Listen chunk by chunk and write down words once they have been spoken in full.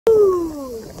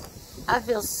I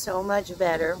feel so much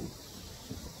better.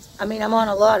 I mean, I'm on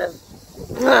a lot of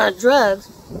drugs,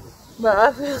 but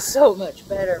I feel so much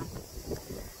better.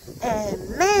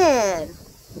 And man,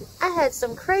 I had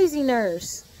some crazy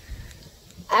nerves.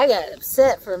 I got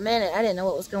upset for a minute. I didn't know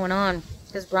what was going on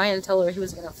because Brian told her he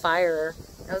was going to fire her.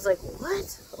 I was like,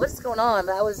 what? What's going on?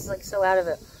 But I was like so out of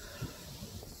it.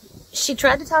 She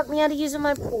tried to talk me out of using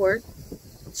my port.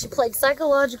 She played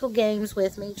psychological games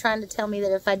with me, trying to tell me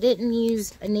that if I didn't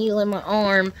use a needle in my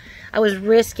arm, I was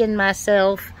risking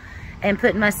myself and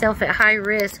putting myself at high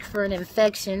risk for an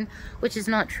infection, which is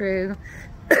not true.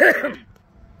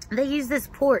 They use this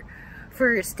port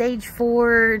for stage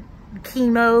 4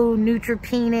 chemo,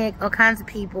 neutropenic, all kinds of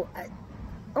people.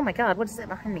 Oh my God, what is that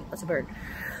behind me? That's a bird.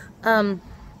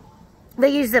 They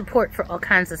use that port for all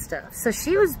kinds of stuff. So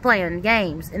she was playing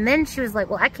games, and then she was like,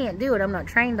 well, I can't do it. I'm not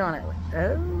trained on it. Like,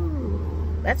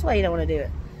 oh, that's why you don't want to do it.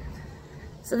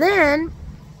 So then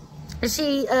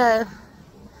she, I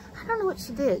don't know what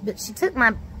she did, but she took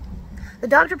the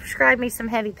doctor prescribed me some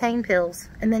heavy pain pills,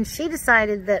 and then she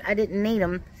decided that I didn't need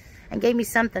them and gave me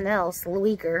something else,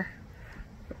 weaker.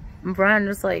 And Brian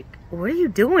was like, what are you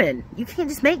doing? You can't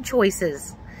just make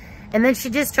choices. And then she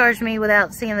discharged me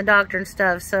without seeing the doctor and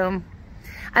stuff, so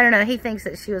I don't know. He thinks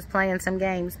that she was playing some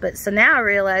games. But so now I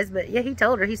realize, but yeah, he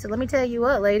told her, he said, let me tell you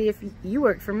what, lady, if you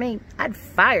worked for me, I'd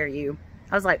fire you.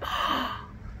 I was like, oh.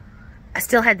 I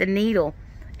still had the needle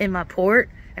in my port.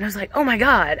 And I was like, oh my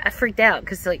God, I freaked out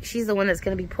because like she's the one that's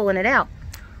going to be pulling it out.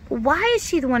 Well, why is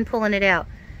she the one pulling it out?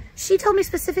 She told me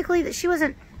specifically that she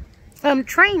wasn't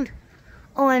trained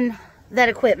on that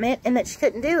equipment and that she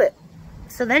couldn't do it.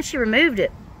 So then she removed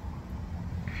it.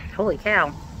 Holy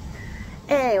cow.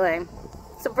 Anyway,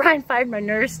 so Brian fired my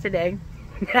nurse today.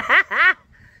 I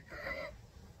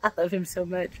love him so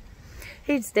much.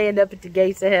 He'd stand up at the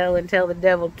gates of hell and tell the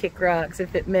devil to kick rocks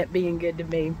if it meant being good to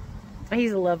me.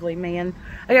 He's a lovely man.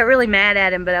 I got really mad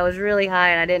at him, but I was really high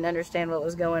and I didn't understand what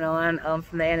was going on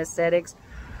from the anesthetics.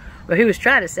 But he was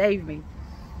trying to save me.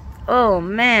 Oh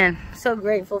man, so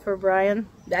grateful for Brian.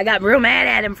 I got real mad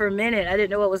at him for a minute. I didn't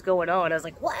know what was going on. I was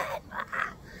like, what?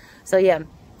 So yeah,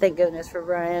 thank goodness for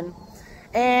Brian.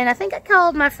 And I think I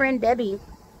called my friend Debbie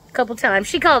a couple times.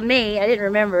 She called me, I didn't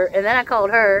remember. And then I called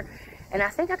her, and I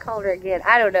think I called her again.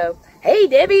 I don't know. Hey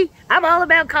Debbie, I'm all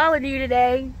about calling you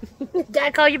today.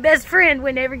 Gotta call your best friend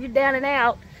whenever you're down and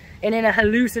out and in a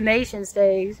hallucination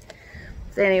stage.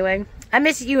 So anyway, I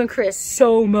miss you and Chris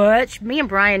so much. Me and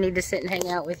Brian need to sit and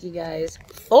hang out with you guys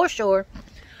for sure.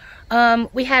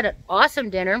 We had an awesome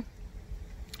dinner.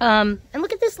 And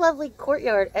look at this lovely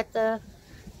courtyard at the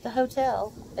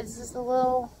hotel. It's just a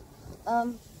little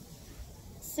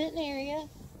sitting area.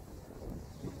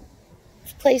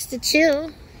 Place to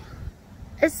chill.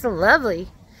 It's lovely.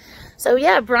 So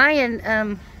yeah, Brian,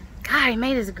 God, he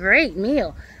made us a great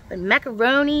meal. With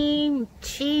macaroni,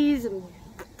 cheese, and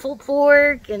pulled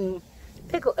pork, and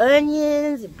pickled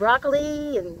onions, and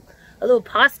broccoli, and a little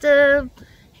pasta.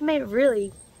 He made it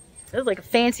was like a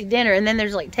fancy dinner. And then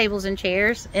there's like tables and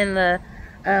chairs in the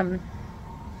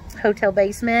hotel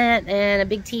basement, and a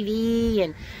big TV,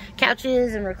 and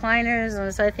couches and recliners.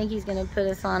 And so I think he's going to put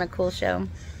us on a cool show.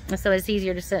 And so it's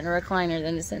easier to sit in a recliner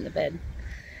than to sit in the bed.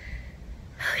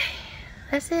 Okay,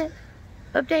 that's it.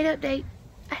 Update.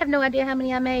 I have no idea how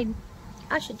many I made.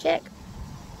 I should check.